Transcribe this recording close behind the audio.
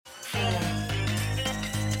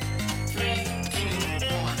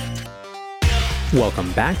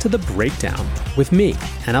Welcome back to The Breakdown with me,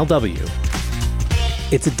 NLW.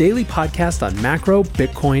 It's a daily podcast on macro,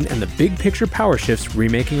 Bitcoin, and the big picture power shifts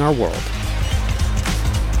remaking our world.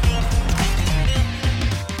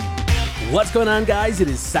 What's going on, guys? It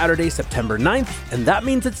is Saturday, September 9th, and that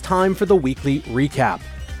means it's time for the weekly recap.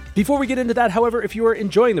 Before we get into that, however, if you are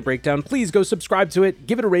enjoying The Breakdown, please go subscribe to it,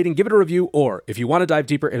 give it a rating, give it a review, or if you want to dive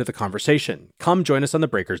deeper into the conversation, come join us on the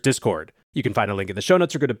Breakers Discord. You can find a link in the show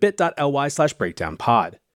notes or go to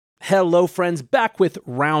bit.ly/breakdownpod. Hello, friends, back with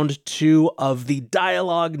round 2 of the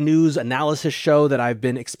dialogue news analysis show that I've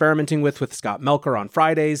been experimenting with Scott Melker on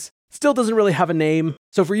Fridays. Still doesn't really have a name,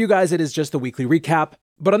 so for you guys, it is just the weekly recap.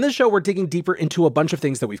 But on this show, we're digging deeper into a bunch of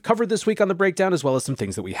things that we've covered this week on The Breakdown, as well as some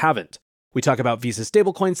things that we haven't. We talk about Visa's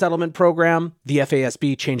stablecoin settlement program, the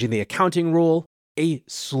FASB changing the accounting rule, a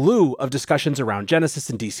slew of discussions around Genesis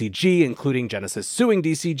and DCG, including Genesis suing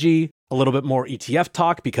DCG, a little bit more ETF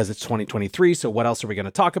talk because it's 2023, so what else are we going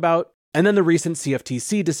to talk about? And then the recent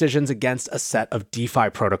CFTC decisions against a set of DeFi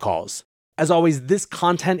protocols. As always, this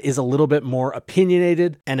content is a little bit more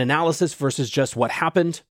opinionated and analysis versus just what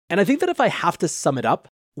happened. And I think that if I have to sum it up,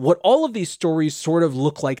 what all of these stories sort of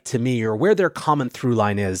look like to me, or where their common through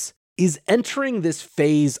line is entering this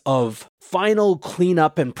phase of final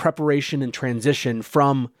cleanup and preparation and transition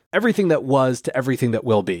from everything that was to everything that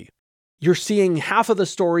will be. You're seeing half of the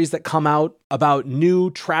stories that come out about new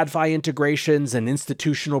TradFi integrations and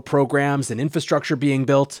institutional programs and infrastructure being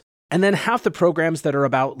built, and then half the programs that are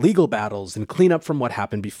about legal battles and cleanup from what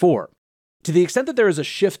happened before. To the extent that there is a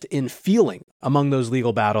shift in feeling among those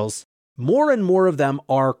legal battles, more and more of them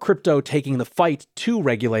are crypto taking the fight to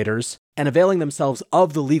regulators and availing themselves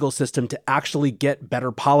of the legal system to actually get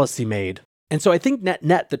better policy made. And so I think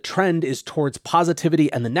net, the trend is towards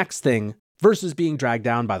positivity and the next thing versus being dragged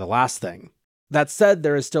down by the last thing. That said,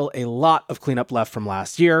 there is still a lot of cleanup left from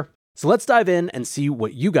last year. So let's dive in and see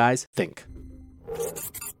what you guys think.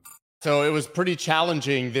 So it was pretty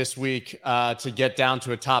challenging this week to get down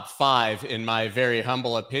to a top 5, in my very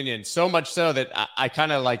humble opinion. So much so that I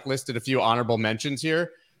kind of listed a few honorable mentions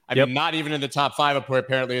here. I mean, not even in the top 5,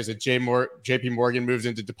 apparently, as JP Morgan moves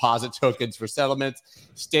into deposit tokens for settlements.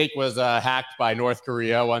 Stake was hacked by North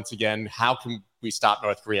Korea once again. How can we stop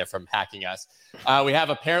North Korea from hacking us? We have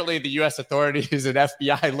apparently the U.S. authorities and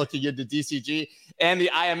FBI looking into DCG, and the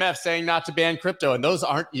IMF saying not to ban crypto. And those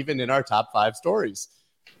aren't even in our top 5 stories.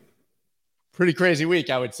 Pretty crazy week,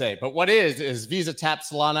 I would say. But what is Visa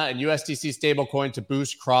taps Solana and USDC stablecoin to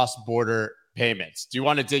boost cross-border payments. Do you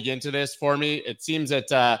want to dig into this for me? It seems that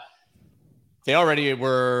they already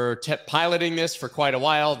were piloting this for quite a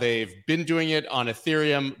while. They've been doing it on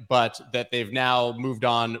Ethereum, but that they've now moved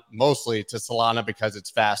on mostly to Solana because it's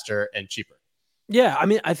faster and cheaper. Yeah, I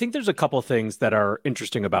mean, I think there's a couple of things that are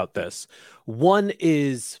interesting about this. One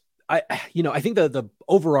is, I think the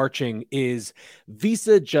overarching is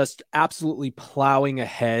Visa just absolutely plowing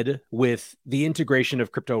ahead with the integration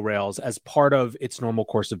of crypto rails as part of its normal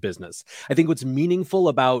course of business. I think what's meaningful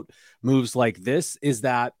about moves like this is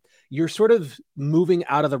that you're sort of moving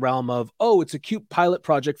out of the realm of, oh, it's a cute pilot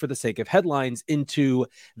project for the sake of headlines, into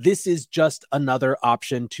this is just another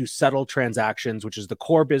option to settle transactions, which is the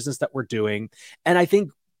core business that we're doing. And I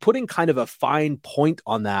think putting kind of a fine point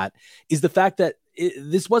on that is the fact that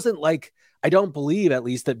this wasn't like, I don't believe at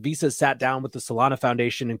least that Visa sat down with the Solana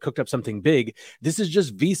Foundation and cooked up something big. This is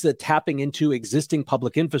just Visa tapping into existing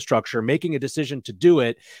public infrastructure, making a decision to do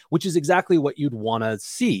it, which is exactly what you'd want to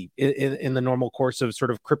see in the normal course of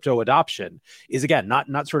sort of crypto adoption. Is again,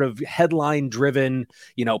 not sort of headline driven,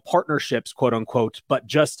 partnerships, quote unquote, but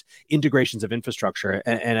just integrations of infrastructure.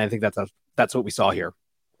 And I think that's what we saw here.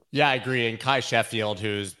 Yeah, I agree. And Kai Sheffield,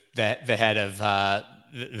 who's the head of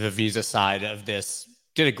the Visa side of this,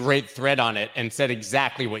 did a great thread on it and said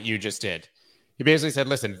exactly what you just did. He basically said,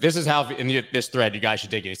 listen, this is how, in this thread, you guys should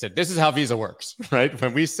dig it. He said, this is how Visa works, right?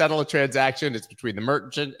 When we settle a transaction, it's between the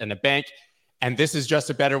merchant and the bank. And this is just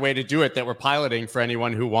a better way to do it that we're piloting for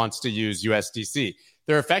anyone who wants to use USDC.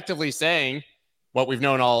 They're effectively saying what we've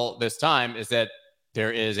known all this time is that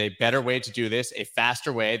there is a better way to do this, a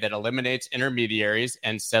faster way that eliminates intermediaries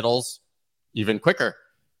and settles even quicker.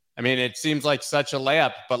 I mean, it seems like such a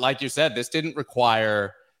layup, but like you said, this didn't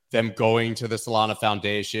require them going to the Solana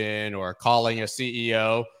Foundation or calling a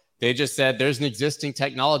CEO. They just said, there's an existing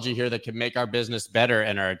technology here that can make our business better,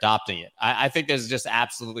 and are adopting it. I think this is just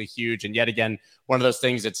absolutely huge. And yet again, one of those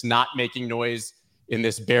things that's not making noise in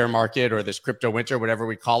this bear market or this crypto winter, whatever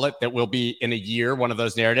we call it, that will be in a year, one of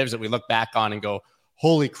those narratives that we look back on and go,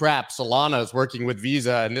 holy crap, Solana is working with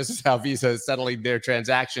Visa, and this is how Visa is settling their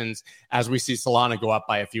transactions as we see Solana go up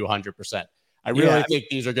by a few 100%. I really think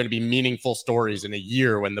these are going to be meaningful stories in a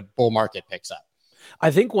year when the bull market picks up.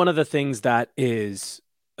 I think one of the things that is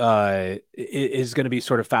going to be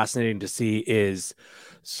sort of fascinating to see is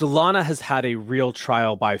Solana has had a real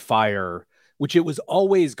trial by fire, which it was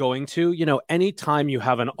always going to. Anytime you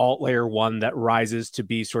have an alt layer one that rises to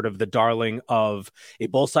be sort of the darling of a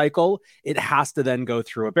bull cycle, it has to then go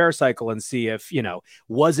through a bear cycle and see if,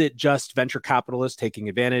 was it just venture capitalists taking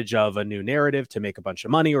advantage of a new narrative to make a bunch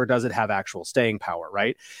of money, or does it have actual staying power,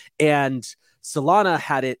 right? And Solana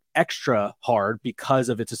had it extra hard because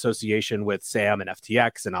of its association with SAM and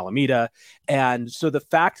FTX and Alameda. And so the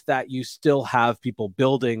fact that you still have people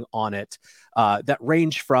building on it that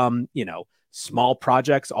range from, small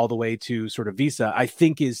projects all the way to sort of Visa, I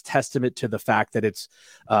think is testament to the fact that it's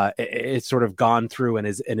sort of gone through and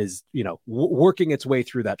is working its way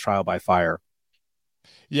through that trial by fire.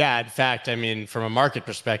 Yeah, in fact, I mean, from a market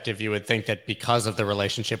perspective, you would think that because of the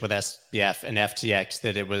relationship with SBF and FTX,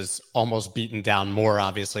 that it was almost beaten down more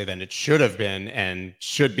obviously than it should have been, and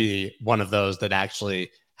should be one of those that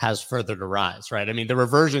actually has further to rise, right? I mean, the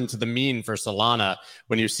reversion to the mean for Solana,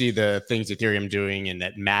 when you see the things Ethereum doing and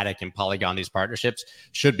that Matic and Polygon, these partnerships,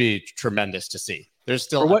 should be tremendous to see. There's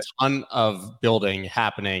still a ton of building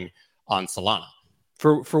happening on Solana.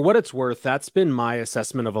 For what it's worth, that's been my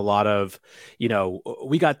assessment of a lot of,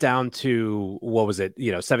 we got down to, what was it,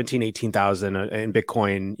 17, 18,000 in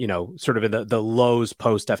Bitcoin, sort of in the lows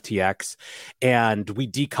post FTX. And we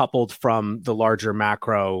decoupled from the larger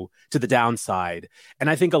macro to the downside. And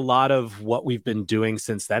I think a lot of what we've been doing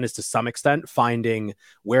since then is to some extent finding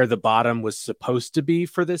where the bottom was supposed to be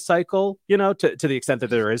for this cycle, to the extent that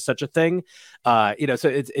there is such a thing. So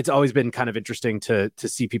it's always been kind of interesting to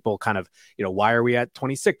see people kind of, why are we at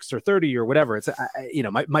 26 or 30 or whatever? It's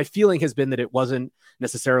my feeling has been that it wasn't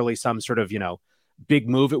necessarily some sort of big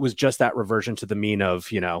move. It was just that reversion to the mean of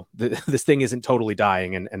this thing isn't totally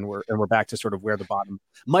dying, and we're back to sort of where the bottom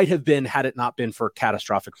might have been had it not been for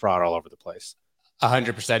catastrophic fraud all over the place.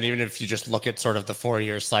 100%. Even if you just look at sort of the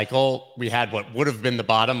 4-year cycle, we had what would have been the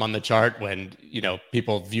bottom on the chart when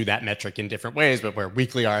people view that metric in different ways, but where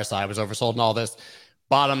weekly RSI was oversold and all this,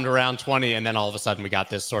 bottomed around 20, and then all of a sudden we got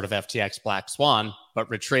this sort of FTX black swan, but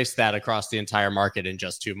retraced that across the entire market in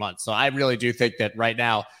just 2 months. So I really do think that right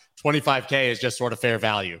now 25K is just sort of fair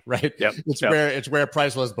value, right? Yep. It's where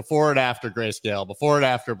price was before and after Grayscale, before and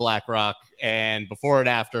after BlackRock, and before and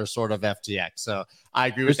after sort of FTX. So I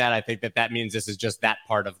agree with that. I think that means this is just that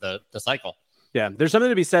part of the cycle. Yeah, there's something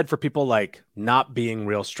to be said for people like not being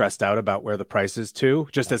real stressed out about where the price is too,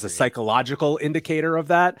 just as a psychological indicator of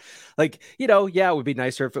that. Like, yeah, it would be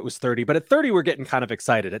nicer if it was 30, but at 30, we're getting kind of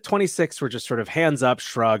excited. At 26, we're just sort of hands up,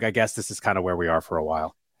 shrug. I guess this is kind of where we are for a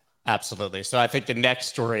while. Absolutely. So I think the next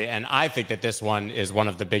story, and I think that this one is one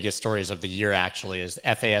of the biggest stories of the year actually, is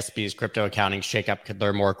FASB's crypto accounting shakeup could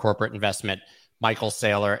lure more corporate investment. Michael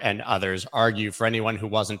Saylor and others argue. For anyone who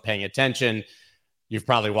wasn't paying attention, you've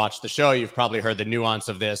probably watched the show. You've probably heard the nuance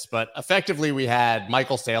of this, but effectively we had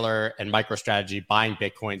Michael Saylor and MicroStrategy buying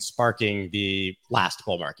Bitcoin, sparking the last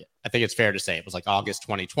bull market. I think it's fair to say it was like August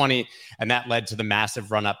 2020, and that led to the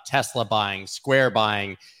massive run up, Tesla buying, Square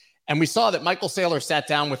buying. And we saw that Michael Saylor sat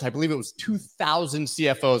down with, I believe it was 2,000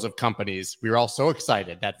 CFOs of companies. We were all so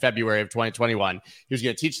excited that February of 2021, he was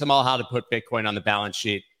going to teach them all how to put Bitcoin on the balance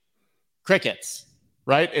sheet. Crickets.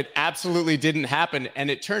 Right? It absolutely didn't happen. And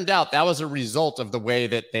it turned out that was a result of the way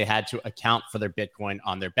that they had to account for their Bitcoin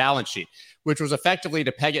on their balance sheet, which was effectively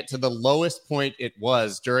to peg it to the lowest point it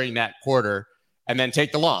was during that quarter and then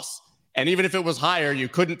take the loss. And even if it was higher, you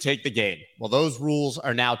couldn't take the gain. Well, those rules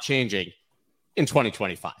are now changing in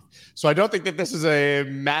 2025. So I don't think that this is a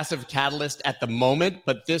massive catalyst at the moment,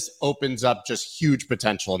 but this opens up just huge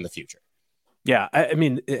potential in the future. Yeah, I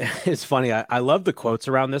mean, it's funny. I love the quotes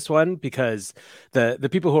around this one because the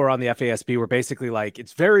people who are on the FASB were basically like,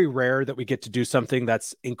 it's very rare that we get to do something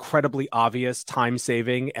that's incredibly obvious,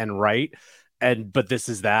 time-saving, and right. But this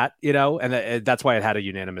is that, and that's why it had a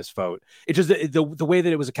unanimous vote. It just the way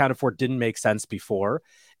that it was accounted for didn't make sense before.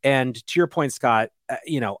 And to your point, Scott,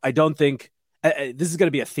 I don't think this is going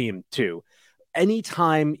to be a theme too.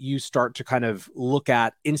 Anytime you start to kind of look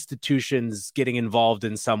at institutions getting involved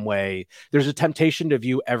in some way, there's a temptation to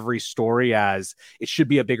view every story as it should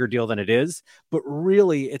be a bigger deal than it is. But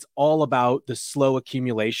really, it's all about the slow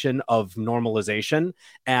accumulation of normalization.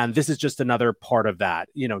 And this is just another part of that.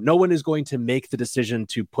 No one is going to make the decision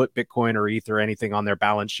to put Bitcoin or ETH or anything on their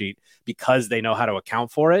balance sheet because they know how to account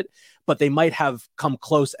for it. But they might have come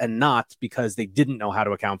close and not because they didn't know how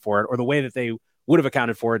to account for it, or the way that they would have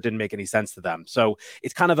accounted for it didn't make any sense to them. So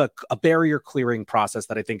it's kind of a barrier clearing process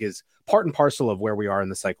that I think is part and parcel of where we are in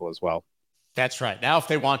the cycle as well. That's right. Now, if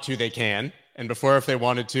they want to, they can. And before, if they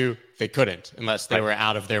wanted to, they couldn't, unless they were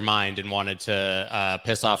out of their mind and wanted to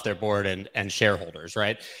piss off their board and shareholders,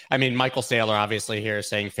 right? I mean, Michael Saylor obviously here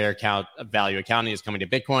saying fair value accounting is coming to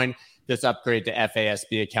Bitcoin. This upgrade to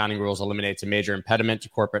FASB accounting rules eliminates a major impediment to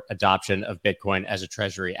corporate adoption of Bitcoin as a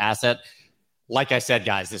treasury asset. Like I said,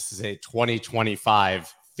 guys, this is a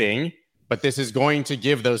 2025 thing, but this is going to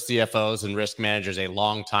give those CFOs and risk managers a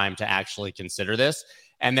long time to actually consider this.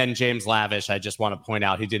 And then James Lavish, I just want to point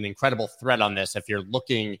out, he did an incredible thread on this. If you're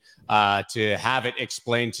looking to have it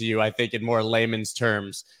explained to you, I think in more layman's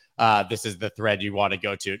terms, this is the thread you want to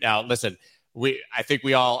go to. Now, listen, I think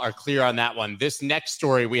we all are clear on that one. This next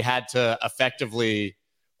story, we had to effectively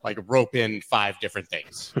rope in 5 different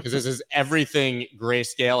things because this is everything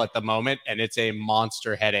Grayscale at the moment, and it's a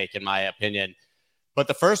monster headache in my opinion. But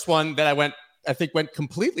the first one that I think went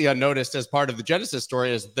completely unnoticed as part of the Genesis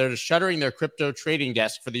story is they're shuttering their crypto trading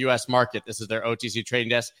desk for the U.S. market. This is their OTC trading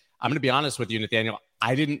desk. I'm going to be honest with you, Nathaniel.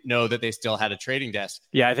 I didn't know that they still had a trading desk.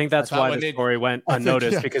 Yeah, I think that's why the story went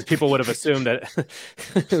unnoticed, because people would have assumed that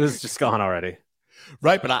it was just gone already.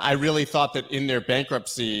 Right, but I really thought that in their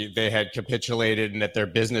bankruptcy, they had capitulated and that their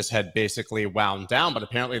business had basically wound down, but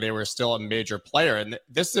apparently they were still a major player. And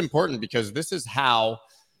this is important because this is how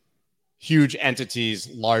huge entities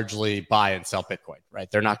largely buy and sell Bitcoin,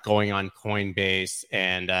 right? They're not going on Coinbase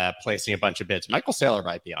and placing a bunch of bids. Michael Saylor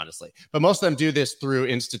might be, honestly. But most of them do this through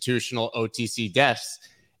institutional OTC desks.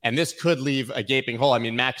 And this could leave a gaping hole. I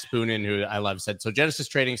mean, Max Boonin, who I love, said, so Genesis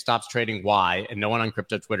Trading stops trading why? And no one on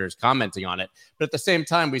crypto Twitter is commenting on it. But at the same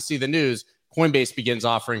time, we see the news. Coinbase begins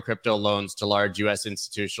offering crypto loans to large U.S.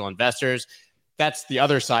 institutional investors. That's the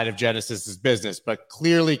other side of Genesis's business. But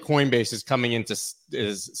clearly, Coinbase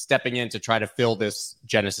is stepping in to try to fill this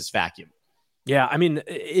Genesis vacuum. Yeah, I mean,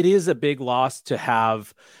 it is a big loss to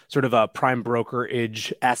have sort of a prime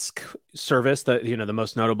brokerage-esque service, the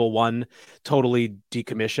most notable one, totally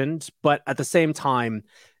decommissioned. But at the same time,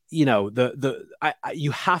 you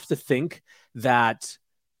have to think that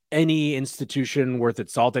any institution worth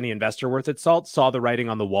its salt, any investor worth its salt, saw the writing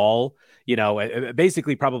on the wall,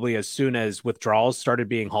 basically probably as soon as withdrawals started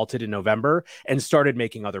being halted in November and started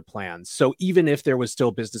making other plans. So even if there was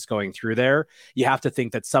still business going through there, you have to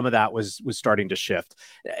think that some of that was starting to shift.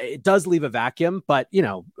 It does leave a vacuum, but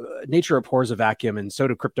nature abhors a vacuum, and so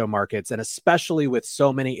do crypto markets. And especially with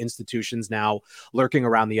so many institutions now lurking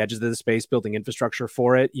around the edges of the space, building infrastructure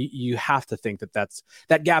for it, you have to think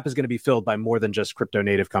that gap is going to be filled by more than just crypto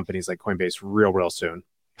native companies like Coinbase real soon.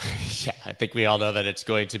 Yeah, I think we all know that it's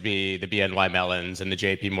going to be the BNY Mellons and the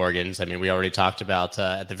JP Morgans. I mean, we already talked about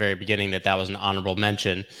at the very beginning that was an honorable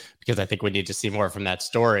mention because I think we need to see more from that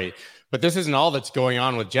story. But this isn't all that's going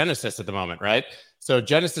on with Genesis at the moment, right? So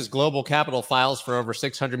Genesis Global Capital files for over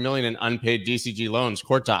 $600 million in unpaid DCG loans,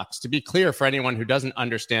 court docs. To be clear for anyone who doesn't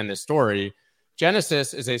understand this story,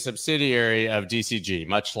 Genesis is a subsidiary of DCG,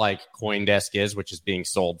 much like CoinDesk is, which is being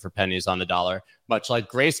sold for pennies on the dollar, much like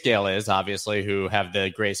Grayscale is, obviously, who have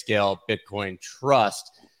the Grayscale Bitcoin Trust.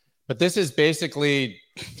 But this is basically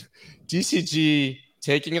DCG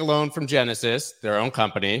taking a loan from Genesis, their own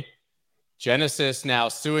company, Genesis now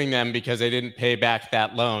suing them because they didn't pay back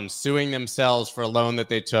that loan, suing themselves for a loan that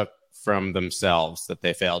they took from themselves that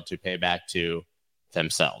they failed to pay back to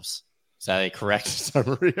themselves. Is that a correct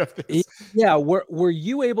summary of this? Yeah. Were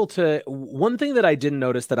you able to? One thing that I didn't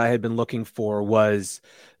notice that I had been looking for was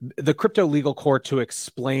the crypto legal court to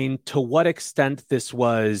explain to what extent this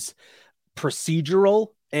was procedural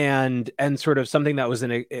and sort of something that was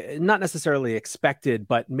not necessarily expected,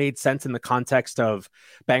 but made sense in the context of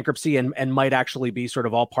bankruptcy and might actually be sort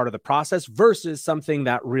of all part of the process versus something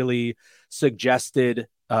that really suggested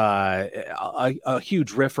a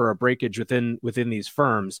huge riff or a breakage within these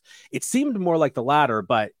firms. It seemed more like the latter,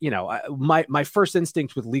 but my first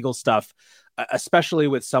instinct with legal stuff, especially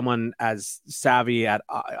with someone as savvy at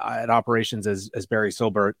operations as Barry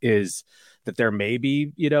Silbert, is that there may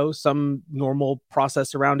be some normal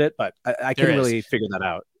process around it, but I couldn't really figure that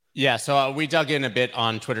out. Yeah, so we dug in a bit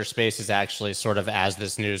on Twitter Spaces, actually, sort of as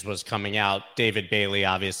this news was coming out. David Bailey,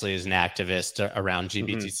 obviously, is an activist around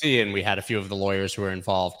GBTC, and we had a few of the lawyers who were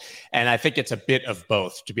involved. And I think it's a bit of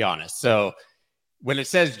both, to be honest. So when it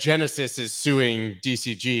says Genesis is suing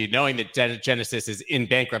DCG, knowing that Genesis is in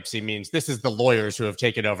bankruptcy means this is the lawyers who have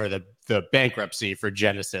taken over the bankruptcy for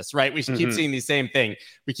Genesis, right? We keep seeing the same thing.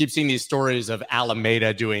 We keep seeing these stories of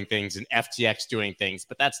Alameda doing things and FTX doing things,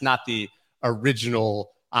 but that's not the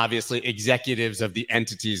original, obviously, executives of the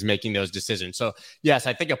entities making those decisions. So yes,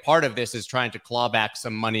 I think a part of this is trying to claw back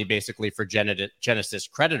some money basically for Genesis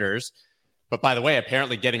creditors. But by the way,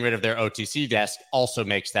 apparently getting rid of their OTC desk also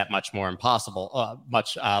makes that much more impossible,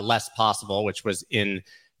 much less possible, which was in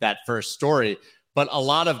that first story. But a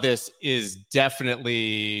lot of this is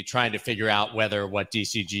definitely trying to figure out whether what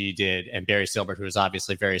DCG did and Barry Silbert, who is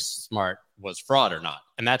obviously very smart, was fraud or not.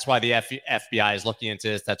 And that's why the FBI is looking into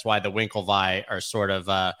this. That's why the Winklevi are sort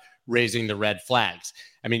of raising the red flags.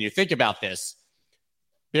 I mean, you think about this,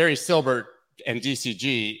 Barry Silbert and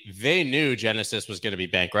DCG, they knew Genesis was going to be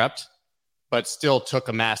bankrupt, but still took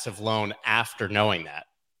a massive loan after knowing that,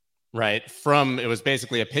 right? It was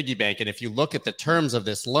basically a piggy bank. And if you look at the terms of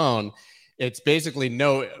this loan, it's basically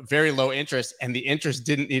very low interest, and the interest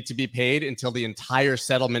didn't need to be paid until the entire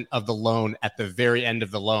settlement of the loan at the very end of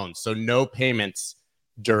the loan. So no payments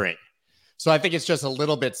during. So I think it's just a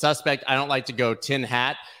little bit suspect. I don't like to go tin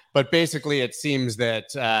hat, but basically it seems that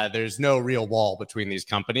there's no real wall between these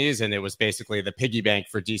companies, and it was basically the piggy bank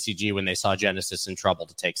for DCG when they saw Genesis in trouble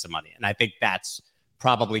to take some money. And I think that's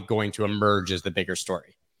probably going to emerge as the bigger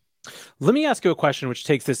story. Let me ask you a question which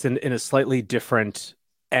takes this in a slightly different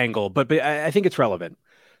angle, but I think it's relevant.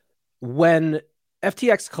 When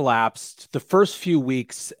FTX collapsed, the first few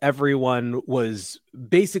weeks, everyone was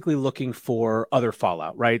basically looking for other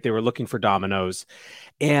fallout, right? They were looking for dominoes.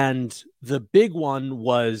 And the big one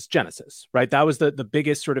was Genesis, right? That was the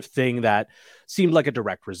biggest sort of thing that seemed like a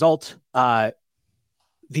direct result.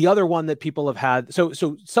 The other one that people have had, so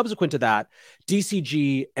subsequent to that,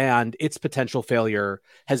 DCG and its potential failure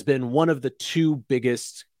has been one of the two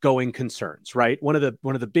biggest going concerns, right? One of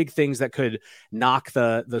the big things that could knock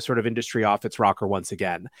the sort of industry off its rocker once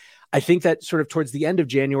again. I think that sort of towards the end of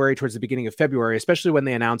January, towards the beginning of February, especially when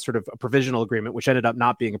they announced sort of a provisional agreement, which ended up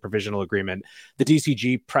not being a provisional agreement, the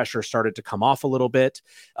DCG pressure started to come off a little bit.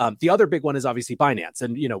 The other big one is obviously Binance.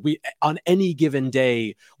 And, we on any given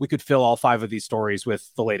day, we could fill all 5 of these stories with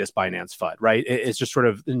the latest Binance FUD, right? It's just sort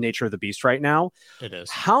of the nature of the beast right now. It is.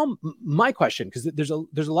 My question, because there's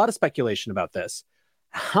a lot of speculation about this.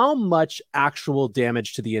 How much actual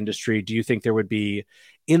damage to the industry do you think there would be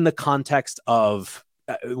in the context of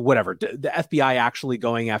the FBI actually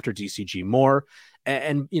going after DCG more?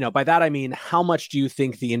 And by that, I mean, how much do you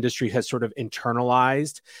think the industry has sort of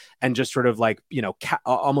internalized and just sort of like,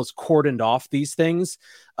 almost cordoned off these things?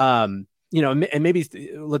 And maybe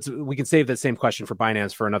we can save that same question for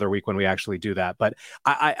Binance for another week when we actually do that. But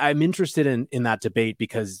I'm interested in that debate,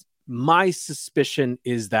 because my suspicion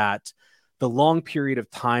is that the long period of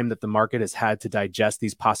time that the market has had to digest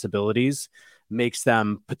these possibilities makes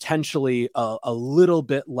them potentially a little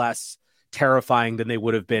bit less terrifying than they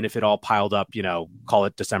would have been if it all piled up, call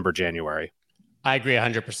it December, January. I agree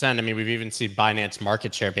 100%. I mean, we've even seen Binance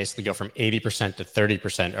market share basically go from 80% to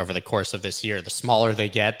 30% over the course of this year. The smaller they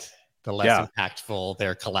get, the less impactful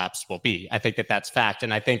their collapse will be. I think that that's fact.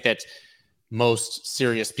 And I think that most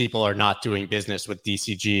serious people are not doing business with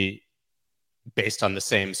DCG based on the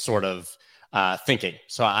same sort of thinking.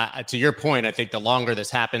 So to your point, I think the longer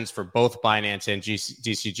this happens for both Binance and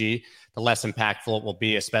DCG, the less impactful it will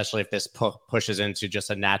be, especially if this pushes into just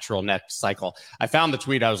a natural next cycle. I found the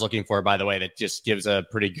tweet I was looking for, by the way, that just gives a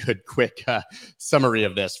pretty good, quick summary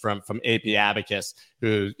of this from AP Abacus,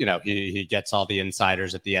 who, he gets all the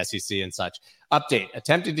insiders at the SEC and such. Update,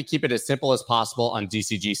 attempting to keep it as simple as possible on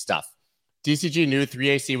DCG stuff. DCG knew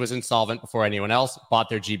 3AC was insolvent before anyone else, bought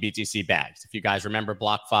their GBTC bags. If you guys remember,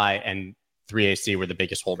 BlockFi and 3AC were the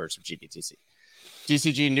biggest holders of GBTC.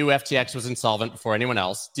 DCG knew FTX was insolvent before anyone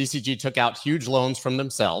else. DCG took out huge loans from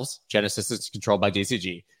themselves. Genesis is controlled by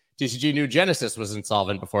DCG. DCG knew Genesis was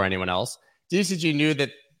insolvent before anyone else. DCG knew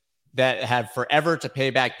that had forever to pay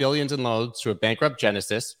back billions in loans to a bankrupt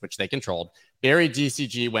Genesis, which they controlled. Barry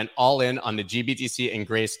DCG went all in on the GBTC and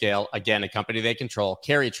Grayscale, again, a company they control,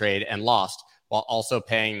 carry trade, and lost, while also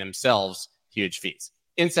paying themselves huge fees.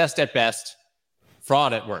 Incest at best,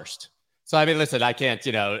 fraud at worst. So, I mean, listen, I can't,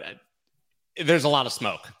 there's a lot of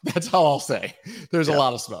smoke. That's all I'll say. There's a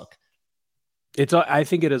lot of smoke. I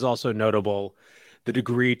think it is also notable the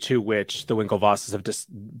degree to which the Winklevosses have just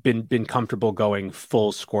been comfortable going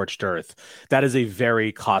full scorched earth. That is a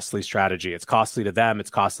very costly strategy. It's costly to them.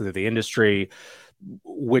 It's costly to the industry,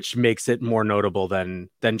 which makes it more notable than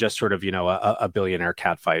just sort of, a billionaire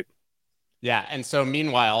catfight. Yeah. And so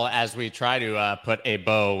meanwhile, as we try to put a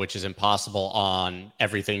bow, which is impossible, on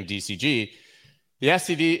everything DCG,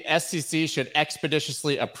 the SEC should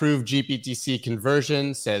expeditiously approve GBTC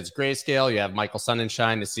conversion, says Grayscale. You have Michael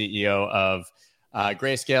Sonnenschein, the CEO of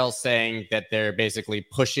Grayscale, saying that they're basically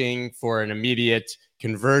pushing for an immediate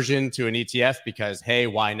conversion to an ETF because, hey,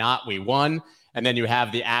 why not? We won. And then you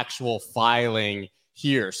have the actual filing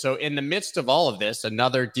here. So in the midst of all of this,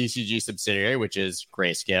 another DCG subsidiary, which is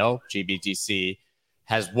Grayscale, GBTC,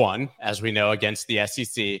 has won, as we know, against the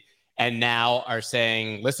SEC. and now are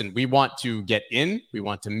saying, listen, we want to get in, we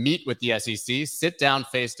want to meet with the SEC, sit down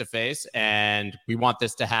face to face, and we want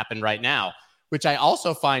this to happen right now, which I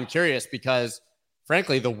also find curious because,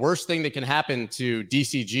 frankly, the worst thing that can happen to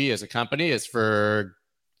DCG as a company is for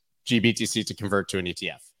GBTC to convert to an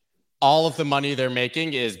ETF. All of the money they're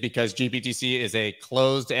making is because GBTC is a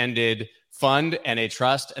closed-ended fund and a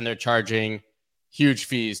trust, and they're charging huge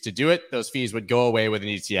fees to do it. Those fees would go away with an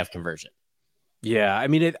ETF conversion. Yeah, I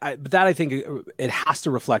mean, I think it has to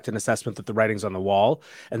reflect an assessment that the writing's on the wall,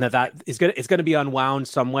 and that is it's going to be unwound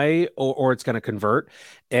some way, or it's going to convert.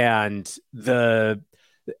 And there's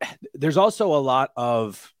also a lot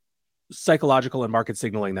of psychological and market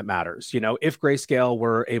signaling that matters. If Grayscale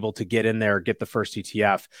were able to get in there, get the first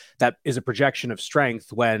ETF, that is a projection of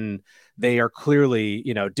strength when they are clearly,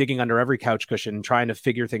 digging under every couch cushion, trying to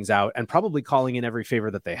figure things out and probably calling in every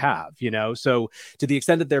favor that they have, So to the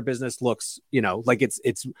extent that their business looks, like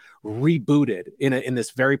it's rebooted in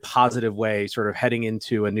this very positive way, sort of heading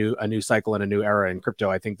into a new cycle and a new era in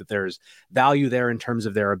crypto, I think that there's value there in terms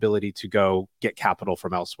of their ability to go get capital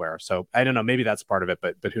from elsewhere. So I don't know, maybe that's part of it,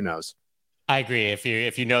 but who knows? I agree.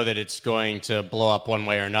 If you know that it's going to blow up one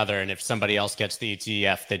way or another, and if somebody else gets the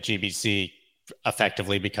ETF, that GBC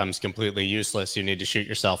effectively becomes completely useless, you need to shoot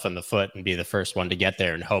yourself in the foot and be the first one to get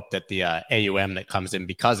there and hope that the AUM that comes in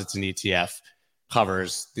because it's an ETF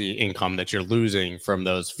covers the income that you're losing from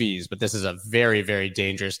those fees. But this is a very, very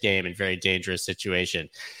dangerous game and very dangerous situation.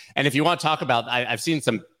 And if you want to talk about, I've seen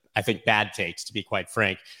some, I think, bad takes, to be quite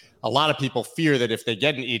frank. A lot of people fear that if they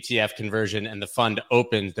get an ETF conversion and the fund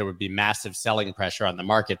opens, there would be massive selling pressure on the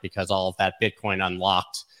market because all of that Bitcoin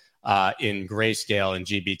unlocked in Grayscale and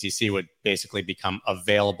GBTC would basically become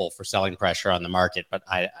available for selling pressure on the market. But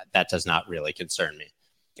that does not really concern me.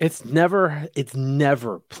 It's never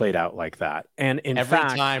played out like that. And in every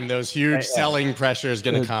fact, time those huge selling pressure is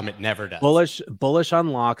going to come, it never does. Bullish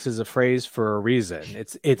unlocks is a phrase for a reason.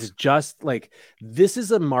 It's just like, this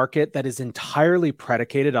is a market that is entirely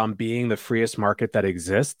predicated on being the freest market that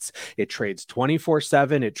exists. It trades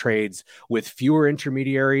 24/7. It trades with fewer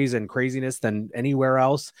intermediaries and craziness than anywhere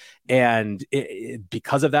else. And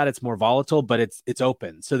because of that, it's more volatile, but it's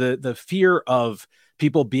open. So the fear of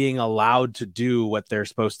people being allowed to do what they're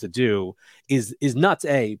supposed to do is nuts.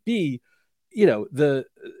 A. B,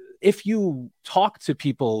 if you talk to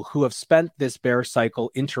people who have spent this bear cycle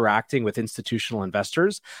interacting with institutional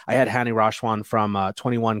investors, I had Hani Rashwan from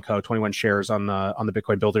 21 Shares on the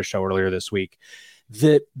Bitcoin Builder show earlier this week.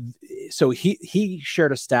 So he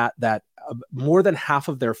shared a stat that more than half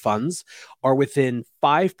of their funds are within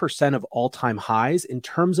 5% of all-time highs in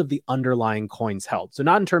terms of the underlying coins held. So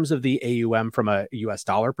not in terms of the AUM from a US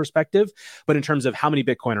dollar perspective, but in terms of how many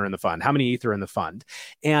Bitcoin are in the fund, how many Ether are in the fund.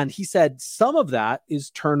 And he said some of that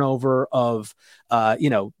is turnover of,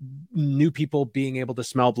 new people being able to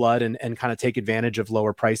smell blood and kind of take advantage of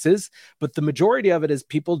lower prices. But the majority of it is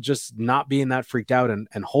people just not being that freaked out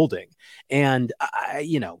and holding. And,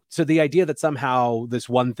 so the idea that somehow this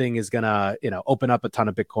one thing is going to, open up a ton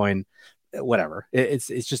of Bitcoin, whatever, it's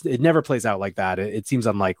just, it never plays out like that. It seems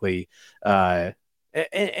unlikely. And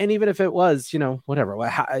even if it was, whatever,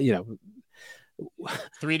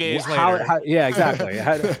 3 days later. Yeah, exactly.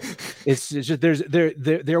 It's just,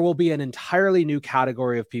 there will be an entirely new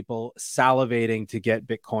category of people salivating to get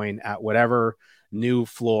Bitcoin at whatever new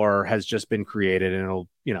floor has just been created, and it'll,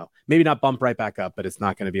 maybe not bump right back up, but it's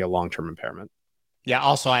not going to be a long-term impairment. Yeah.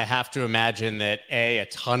 Also, I have to imagine that a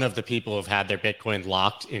ton of the people who've had their Bitcoin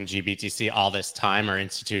locked in GBTC all this time are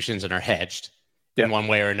institutions and are hedged in one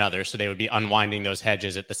way or another. So they would be unwinding those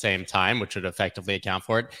hedges at the same time, which would effectively account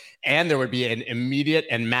for it. And there would be an immediate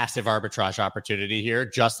and massive arbitrage opportunity here,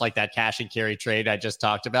 just like that cash and carry trade I just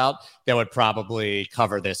talked about, that would probably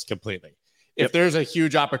cover this completely. If there's a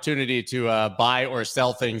huge opportunity to buy or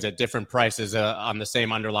sell things at different prices on the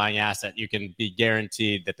same underlying asset, you can be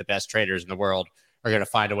guaranteed that the best traders in the world are going to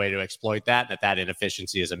find a way to exploit that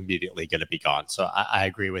inefficiency is immediately going to be gone. So I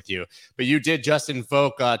agree with you. But you did just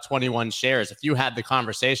invoke 21 Shares. If you had the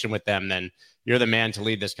conversation with them, then you're the man to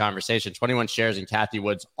lead this conversation. 21 Shares and Cathie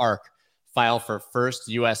Wood's ARK file for first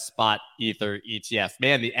U.S. spot Ether ETF.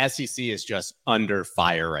 Man, the SEC is just under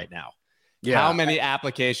fire right now. Yeah. How many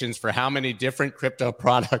applications for how many different crypto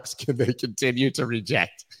products can they continue to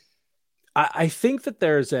reject? I think that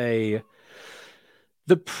there's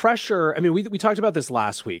the pressure. I mean, we talked about this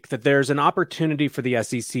last week, that there's an opportunity for the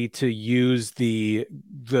SEC to use the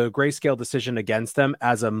Grayscale decision against them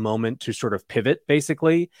as a moment to sort of pivot,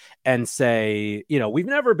 basically, and say, we've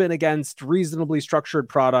never been against reasonably structured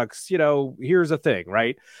products. Here's a thing,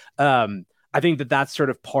 right? I think that that's sort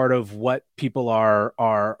of part of what people are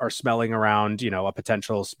smelling around, a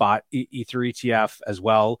potential spot Ether ETF as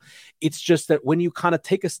well. It's just that when you kind of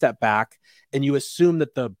take a step back and you assume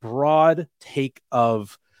that the broad take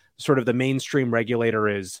of sort of the mainstream regulator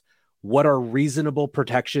is what are reasonable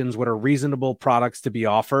protections, what are reasonable products to be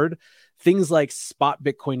offered, things like spot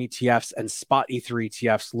Bitcoin ETFs and spot Ether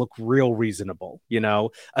ETFs look real reasonable,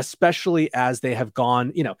 especially as they have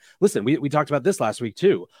gone, listen, we talked about this last week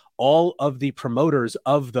too. All of the promoters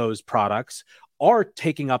of those products are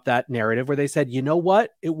taking up that narrative where they said, you know what,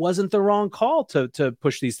 it wasn't the wrong call to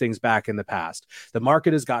push these things back in the past. The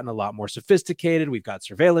market has gotten a lot more sophisticated. We've got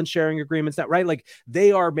surveillance sharing agreements now, right? Like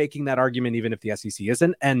they are making that argument, even if the SEC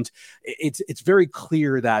isn't. And it's very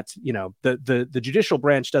clear that, the judicial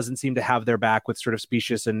branch doesn't seem to have their back with sort of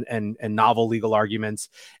specious and novel legal arguments.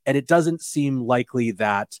 And it doesn't seem likely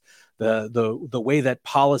that the way that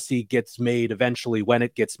policy gets made eventually, when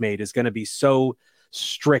it gets made, is going to be so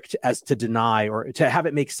strict as to deny or to have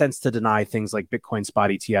it make sense to deny things like Bitcoin spot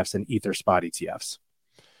ETFs and Ether spot ETFs.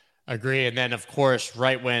 Agree. And then, of course,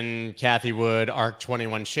 right when Cathie Wood, ARK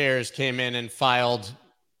 21 Shares came in and filed,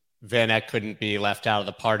 Van Eck couldn't be left out of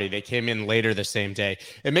the party. They came in later the same day.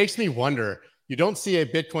 It makes me wonder, you don't see a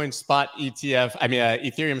Bitcoin spot ETF,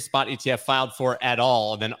 Ethereum spot ETF filed for at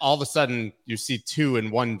all. And then all of a sudden you see two in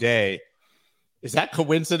one day. Is that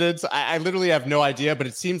coincidence? I literally have no idea, but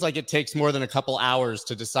it seems like it takes more than a couple hours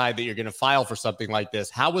to decide that you're going to file for something like this.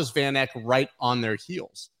 How was Van Eck right on their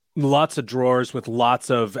heels? Lots of drawers with lots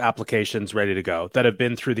of applications ready to go that have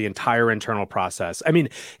been through the entire internal process. I mean,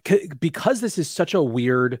 because this is such a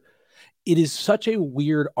weird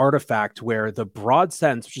artifact where the broad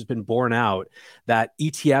sense, which has been borne out, that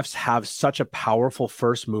ETFs have such a powerful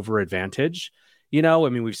first mover advantage.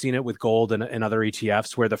 We've seen it with gold and other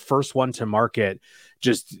ETFs where the first one to market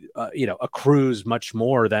just, accrues much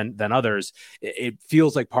more than others. It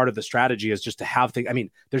feels like part of the strategy is just to have things. I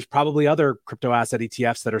mean, there's probably other crypto asset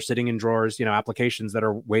ETFs that are sitting in drawers, applications that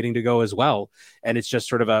are waiting to go as well. And it's just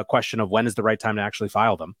sort of a question of when is the right time to actually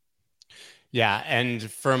file them. Yeah, and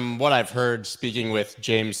from what I've heard, speaking with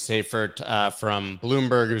James Seyffert from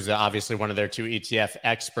Bloomberg, who's obviously one of their two ETF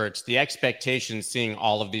experts, the expectation seeing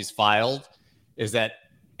all of these filed is that,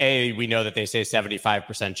 we know that they say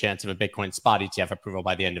 75% chance of a Bitcoin spot ETF approval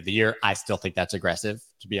by the end of the year. I still think that's aggressive,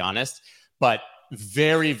 to be honest. But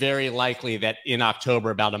very, very likely that in October,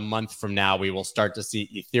 about a month from now, we will start to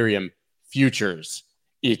see Ethereum futures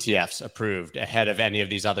ETFs approved ahead of any of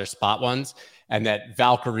these other spot ones. And that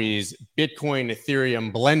Valkyrie's Bitcoin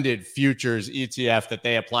Ethereum blended futures ETF that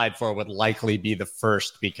they applied for would likely be the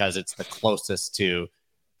first because it's the closest to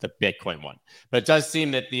the Bitcoin one. But it does seem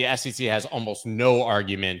that the SEC has almost no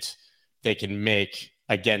argument they can make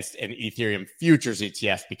against an Ethereum futures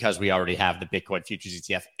ETF because we already have the Bitcoin futures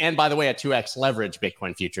ETF. And by the way, a 2x leverage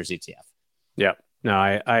Bitcoin futures ETF. Yeah, no,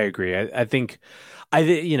 I agree. I think at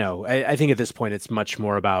this point, it's much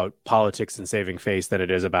more about politics and saving face than it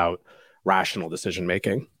is about rational decision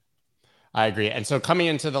making. I agree. And so coming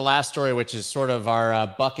into the last story, which is sort of our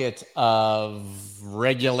bucket of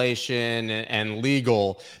regulation and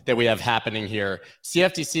legal that we have happening here,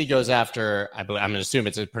 CFTC goes after, I'm going to assume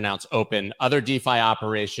it's pronounced open, other DeFi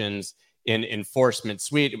operations in enforcement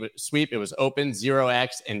sweep. It was Open, 0x,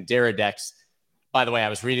 and Deridex. By the way, I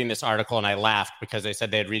was reading this article and I laughed because they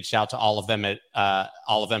said they had reached out to all of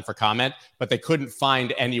them for comment, but they couldn't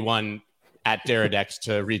find anyone at Deridex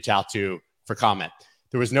to reach out to for comment.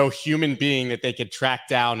 There was no human being that they could track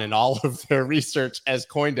down in all of their research as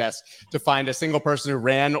CoinDesk to find a single person who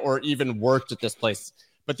ran or even worked at this place.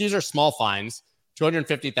 But these are small fines,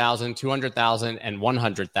 250,000, 200,000, and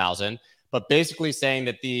 100,000. But basically saying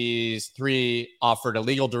that these three offered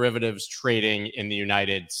illegal derivatives trading in the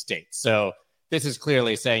United States. So this is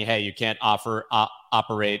clearly saying, hey, you can't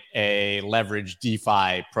operate a leveraged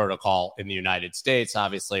DeFi protocol in the United States.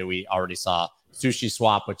 Obviously, we already saw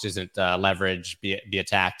SushiSwap, which isn't leverage, be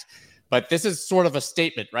attacked. But this is sort of a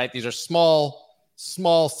statement, right? These are small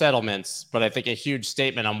settlements, but I think a huge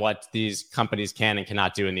statement on what these companies can and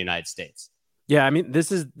cannot do in the United States. Yeah, I mean,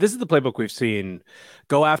 this is the playbook we've seen.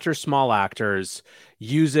 Go after small actors,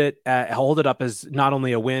 use it, hold it up as not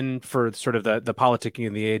only a win for sort of the politicking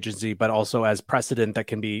of the agency, but also as precedent that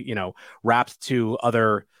can be, wrapped to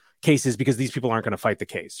other cases because these people aren't going to fight the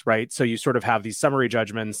case, right? So you sort of have these summary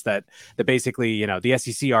judgments that basically, the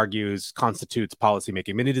SEC argues constitutes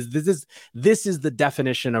policymaking. I mean, this is the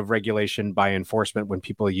definition of regulation by enforcement when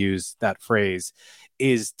people use that phrase,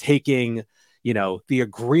 is taking the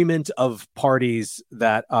agreement of parties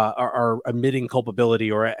that are admitting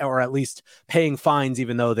culpability or at least paying fines,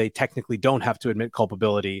 even though they technically don't have to admit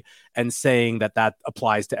culpability, and saying that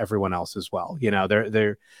applies to everyone else as well.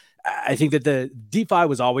 I think that the DeFi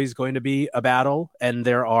was always going to be a battle, and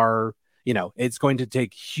there are, it's going to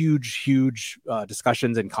take huge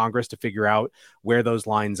discussions in Congress to figure out where those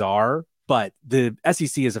lines are. But the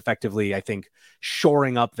SEC is effectively, I think,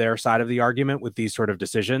 shoring up their side of the argument with these sort of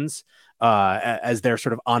decisions as their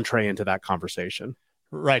sort of entree into that conversation.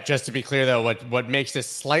 Right. Just to be clear, though, what makes this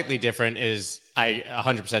slightly different is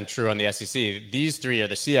 100% true on the SEC. These three are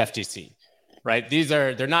the CFTC, right?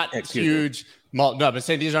 They're not huge. But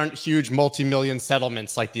saying these aren't huge multi-million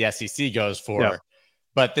settlements like the SEC goes for. Yeah.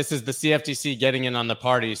 But this is the CFTC getting in on the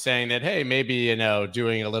party, saying that, hey, maybe,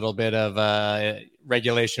 doing a little bit of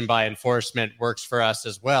regulation by enforcement works for us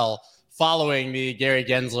as well, following the Gary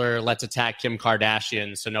Gensler, let's attack Kim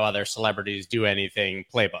Kardashian so no other celebrities do anything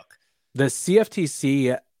playbook. The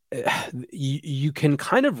CFTC, you can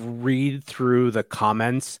kind of read through the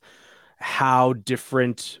comments how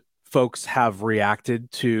different folks have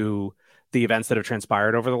reacted to the events that have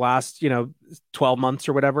transpired over the last, 12 months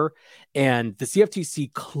or whatever. And the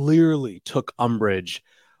CFTC clearly took umbrage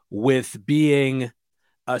with being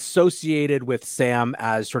associated with Sam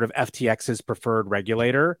as sort of FTX's preferred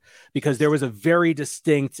regulator, because there was a very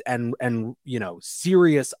distinct and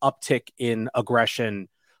serious uptick in aggression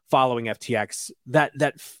following FTX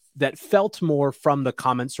that felt more from the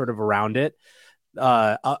comments sort of around it,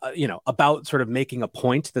 about sort of making a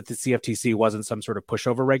point that the CFTC wasn't some sort of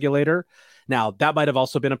pushover regulator. Now, that might have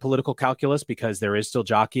also been a political calculus, because there is still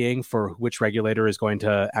jockeying for which regulator is going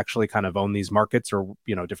to actually kind of own these markets, or,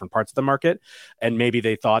 different parts of the market. And maybe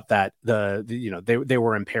they thought that they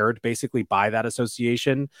were impaired basically by that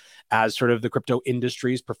association as sort of the crypto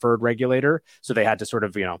industry's preferred regulator. So they had to sort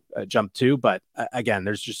of, jump to. But again,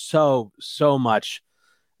 there's just so much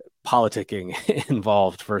politicking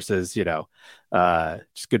involved versus,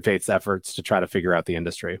 just good faith efforts to try to figure out the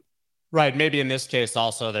industry. Right. Maybe in this case,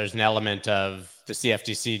 also, there's an element of the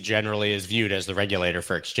CFTC generally is viewed as the regulator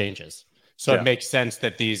for exchanges. So It makes sense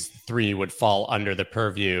that these three would fall under the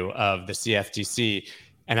purview of the CFTC.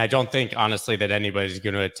 And I don't think, honestly, that anybody's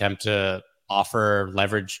going to attempt to offer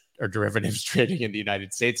leverage or derivatives trading in the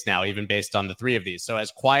United States now, even based on the three of these. So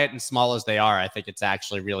as quiet and small as they are, I think it's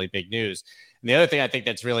actually really big news. And the other thing I think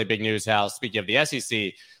that's really big news, Hal, speaking of the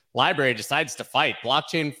SEC, LBRY decides to fight.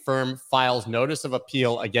 Blockchain firm files notice of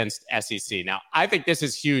appeal against SEC. Now, I think this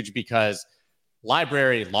is huge because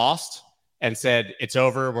LBRY lost and said, it's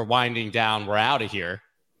over, we're winding down, we're out of here,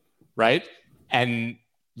 right? And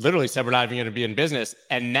literally said, we're not even going to be in business.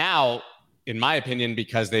 And now, in my opinion,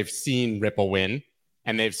 because they've seen Ripple win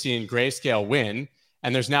and they've seen Grayscale win,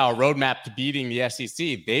 and there's now a roadmap to beating the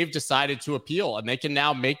SEC, they've decided to appeal. And they can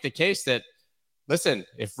now make the case that, listen,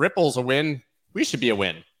 if Ripple's a win, we should be a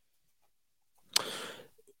win.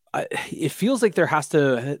 It feels like there has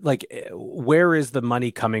to, where is the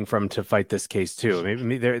money coming from to fight this case too?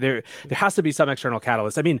 Maybe there has to be some external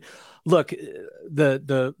catalyst. I mean, look,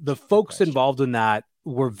 the folks involved in that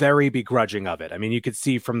were very begrudging of it. I mean, you could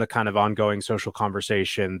see from the kind of ongoing social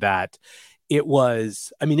conversation that it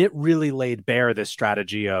really laid bare this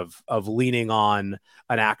strategy of leaning on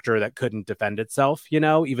an actor that couldn't defend itself,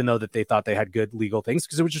 even though that they thought they had good legal things,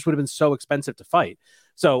 because it just would have been so expensive to fight.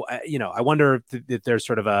 So, I wonder if there's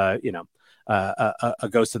sort of a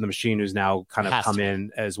ghost in the machine who's now kind of come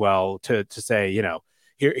in as well to say,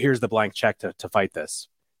 here's the blank check to fight this.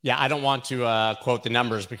 Yeah, I don't want to quote the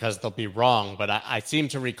numbers because they'll be wrong, but I seem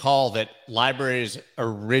to recall that LBRY's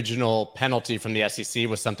original penalty from the SEC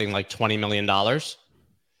was something like $20 million.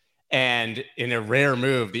 And in a rare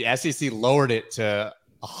move, the SEC lowered it to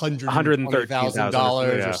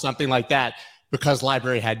 $130,000 or something like that, because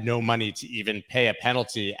LBRY had no money to even pay a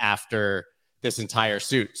penalty after this entire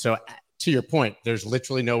suit. So to your point, there's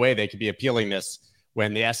literally no way they could be appealing this.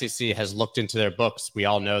 When the SEC has looked into their books, we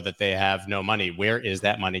all know that they have no money. Where is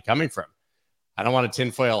that money coming from? I don't want to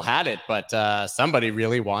tinfoil hat it, but somebody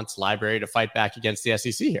really wants LBRY to fight back against the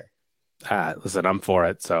SEC here. Listen, I'm for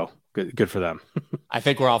it. So good for them. I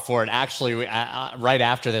think we're all for it. Actually, right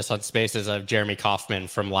after this on Spaces of Jeremy Kauffman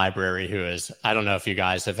from LBRY, who is, I don't know if you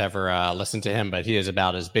guys have ever listened to him, but he is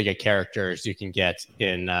about as big a character as you can get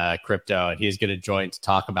in crypto. And he's going to join to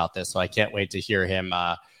talk about this. So I can't wait to hear him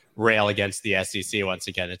rail against the SEC once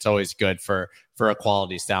again. It's always good for a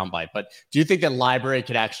quality soundbite. But do you think that LBRY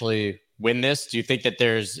could actually win this? Do you think that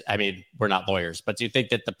we're not lawyers, but do you think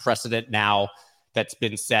that the precedent now that's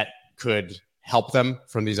been set could help them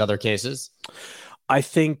from these other cases? I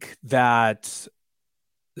think that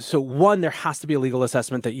so one, there has to be a legal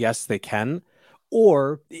assessment that yes, they can.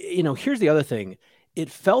 Or, here's the other thing. It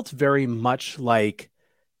felt very much like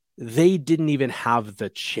they didn't even have the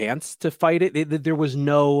chance to fight it. There was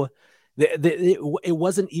no, it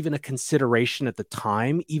wasn't even a consideration at the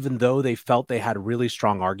time, even though they felt they had really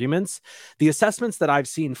strong arguments. The assessments that I've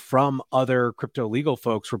seen from other crypto legal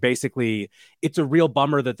folks were basically, it's a real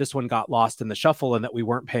bummer that this one got lost in the shuffle and that we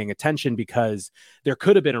weren't paying attention because there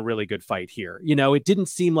could have been a really good fight here. It didn't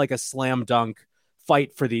seem like a slam dunk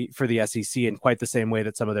fight for the SEC in quite the same way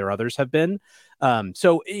that some of their others have been.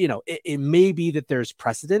 So it may be that there's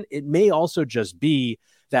precedent. It may also just be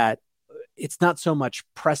that it's not so much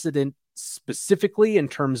precedent specifically in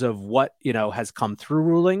terms of what has come through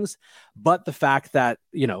rulings, but the fact that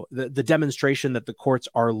the demonstration that the courts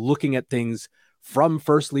are looking at things from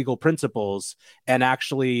first legal principles and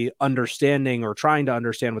actually understanding or trying to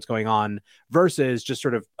understand what's going on versus just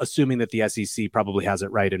sort of assuming that the SEC probably has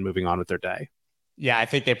it right and moving on with their day. Yeah, I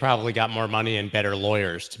think they probably got more money and better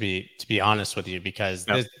lawyers, to be honest with you, because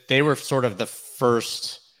they were sort of the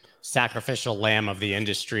first sacrificial lamb of the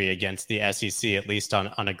industry against the SEC, at least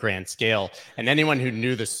on a grand scale. And anyone who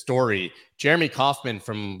knew the story, Jeremy Kauffman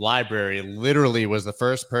from LBRY literally was the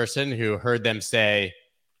first person who heard them say,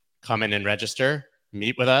 come in and register,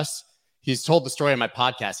 meet with us. He's told the story on my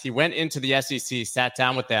podcast. He went into the SEC, sat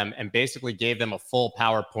down with them, and basically gave them a full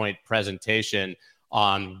PowerPoint presentation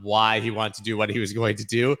on why he wanted to do what he was going to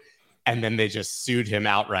do. And then they just sued him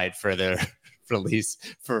outright for the release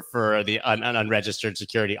for the unregistered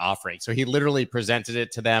security offering. So he literally presented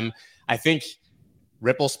it to them. I think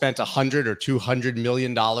Ripple spent $100 or $200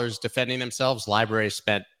 million defending themselves. LBRY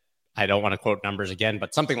spent, I don't want to quote numbers again,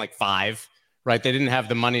 but something like $5, right? They didn't have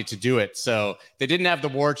the money to do it. So they didn't have the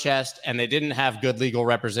war chest and they didn't have good legal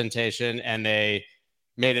representation, and they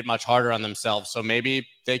made it much harder on themselves. So maybe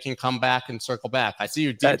they can come back and circle back. I see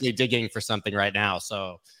you deeply digging for something right now.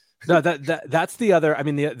 So no, that's the other. I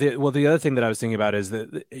mean, the other thing that I was thinking about is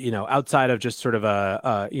that outside of just sort of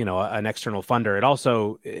an external funder,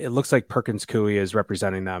 it looks like Perkins Coie is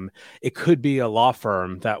representing them. It could be a law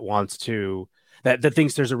firm that wants to that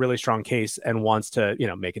thinks there's a really strong case and wants to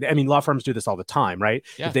make it. I mean, law firms do this all the time, right?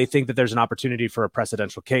 Yeah. If they think that there's an opportunity for a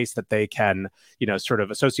precedential case that they can sort of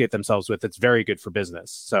associate themselves with, it's very good for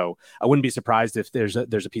business. So I wouldn't be surprised if there's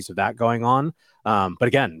a piece of that going on. But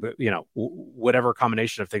again, whatever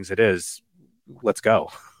combination of things it is, let's go.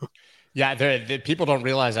 Yeah, the people don't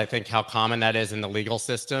realize, I think, how common that is in the legal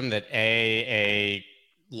system, that a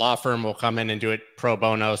law firm will come in and do it pro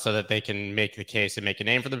bono so that they can make the case and make a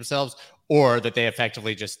name for themselves, or that they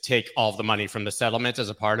effectively just take all of the money from the settlement as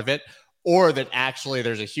a part of it, or that actually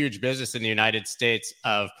there's a huge business in the United States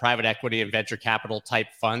of private equity and venture capital type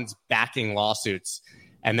funds backing lawsuits.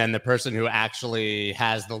 And then the person who actually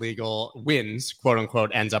has the legal wins, quote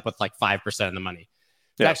unquote, ends up with like 5% of the money.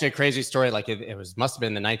 It's actually a crazy story. Like it must have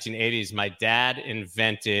been the 1980s. My dad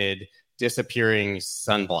invented disappearing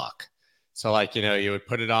sunblock. So like, you would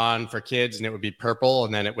put it on for kids and it would be purple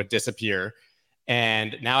and then it would disappear.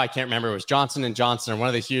 And now I can't remember, it was Johnson & Johnson or one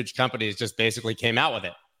of the huge companies just basically came out with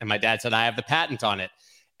it. And my dad said, I have the patent on it.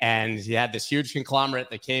 And he had this huge conglomerate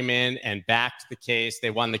that came in and backed the case. They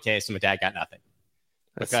won the case and my dad got nothing.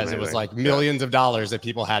 That's because amazing. It was like millions of dollars that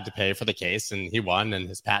people had to pay for the case, and he won and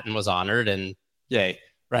his patent was honored, and yay.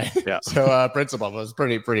 Right. Yeah. So principle was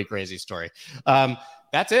pretty crazy story.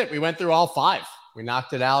 That's it. We went through all 5. We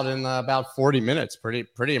knocked it out in about 40 minutes.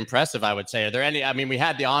 Pretty impressive, I would say. Are there any? I mean, we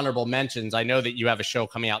had the honorable mentions. I know that you have a show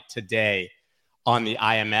coming out today on the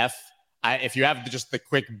IMF. If you have just the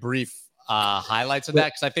quick, brief highlights of that,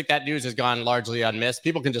 because I think that news has gone largely unmissed.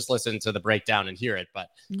 People can just listen to the breakdown and hear it. But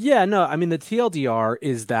yeah, no, I mean, the TLDR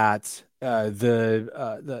is that the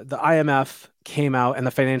IMF came out, and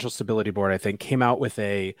the Financial Stability Board, I think, came out with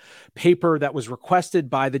a paper that was requested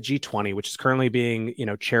by the G20, which is currently being,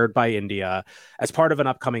 chaired by India as part of an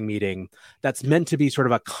upcoming meeting that's meant to be sort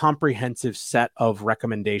of a comprehensive set of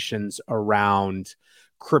recommendations around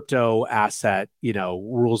crypto asset,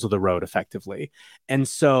 rules of the road effectively. And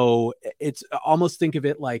so it's almost, think of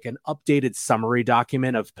it like an updated summary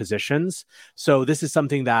document of positions. So this is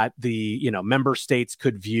something that the, member states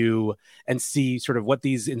could view and see sort of what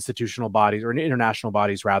these institutional bodies, or international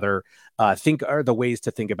bodies rather, think are the ways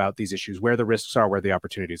to think about these issues, where the risks are, where the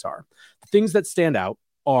opportunities are. The things that stand out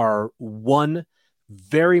are, one,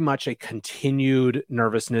 very much a continued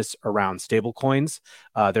nervousness around stablecoins.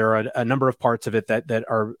 There are a number of parts of it that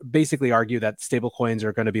are basically argue that stablecoins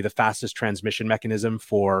are going to be the fastest transmission mechanism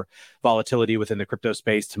for volatility within the crypto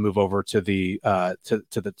space to move over to the to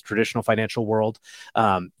the traditional financial world.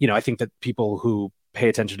 I think that people who pay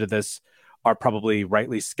attention to this are probably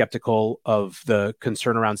rightly skeptical of the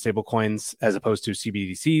concern around stablecoins as opposed to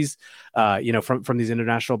CBDCs, from these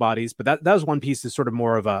international bodies. But that was one piece, is sort of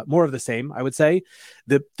more of the same, I would say.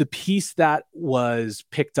 The piece that was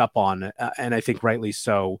picked up on, and I think rightly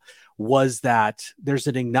so, was that there's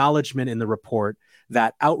an acknowledgement in the report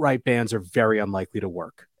that outright bans are very unlikely to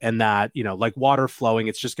work, and that, like water flowing,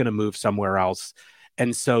 it's just going to move somewhere else.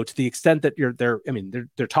 And so to the extent that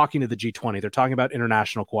they're talking to the G20, they're talking about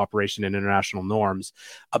international cooperation and international norms,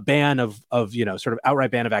 a ban of sort of outright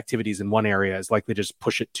ban of activities in one area is likely to just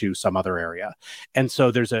push it to some other area. And so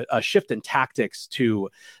there's a shift in tactics to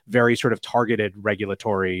very sort of targeted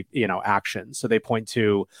regulatory, action. So they point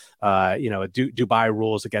to, Dubai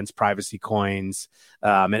rules against privacy coins,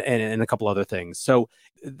 and a couple other things. So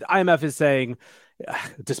the IMF is saying,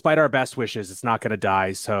 despite our best wishes, it's not going to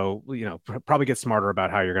die. So, probably get smarter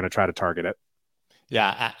about how you're going to try to target it.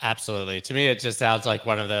 Yeah, absolutely. To me, it just sounds like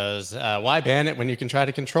one of those why ban it when you can try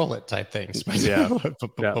to control it type things. But, yeah.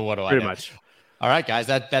 but what do I pretty know? much. All right, guys,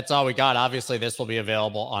 that's all we got. Obviously, this will be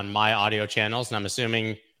available on my audio channels, and I'm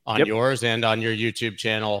assuming on yours and on your YouTube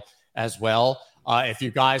channel as well. If you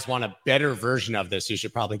guys want a better version of this, you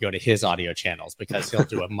should probably go to his audio channels, because he'll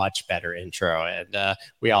do a much better intro. And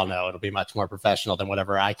we all know it'll be much more professional than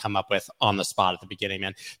whatever I come up with on the spot at the beginning,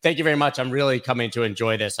 man. Thank you very much. I'm really coming to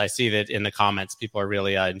enjoy this. I see that in the comments, people are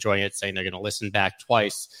really enjoying it, saying they're going to listen back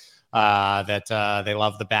twice, that they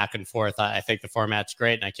love the back and forth. I think the format's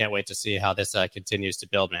great, and I can't wait to see how this continues to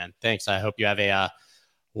build, man. Thanks. I hope you have a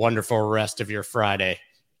wonderful rest of your Friday.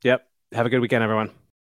 Yep. Have a good weekend, everyone.